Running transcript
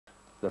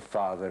the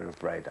father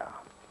of radar.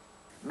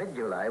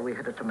 Mid-July, we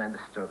had a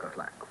tremendous stroke of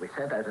luck. We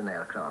sent out an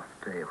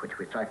aircraft, which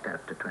we tracked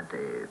out to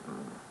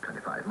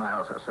 25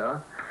 miles or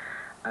so,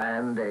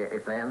 and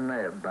it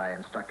then, by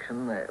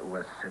instruction,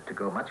 was to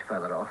go much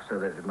further off so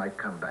that it might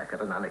come back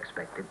at an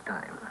unexpected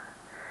time.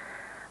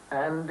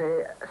 And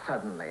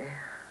suddenly,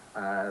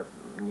 a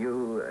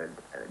new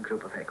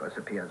group of echoes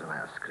appeared on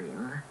our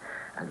screen,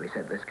 and we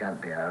said, this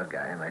can't be our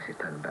guy unless he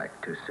turned back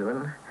too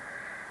soon.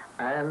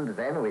 And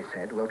then we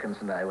said, Wilkins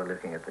and I were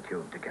looking at the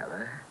tube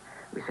together,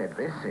 we said,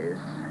 this is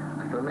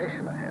a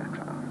formation of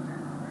aircraft.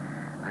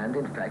 And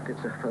in fact,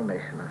 it's a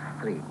formation of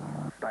 3.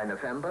 By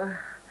November,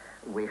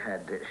 we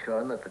had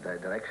shown that the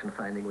direction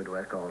finding would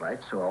work all right,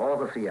 so all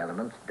the 3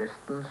 elements,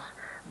 distance,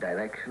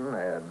 direction,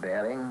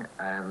 bearing,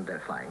 and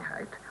flying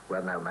height,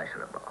 were now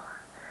measurable.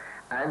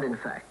 And in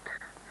fact,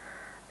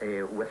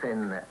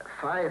 within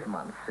 5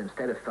 months,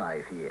 instead of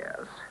 5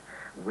 years,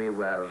 we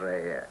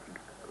were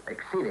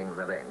exceeding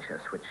the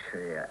ranges which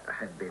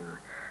had been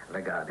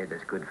regarded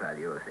as good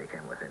value if they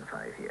came within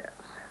 5 years.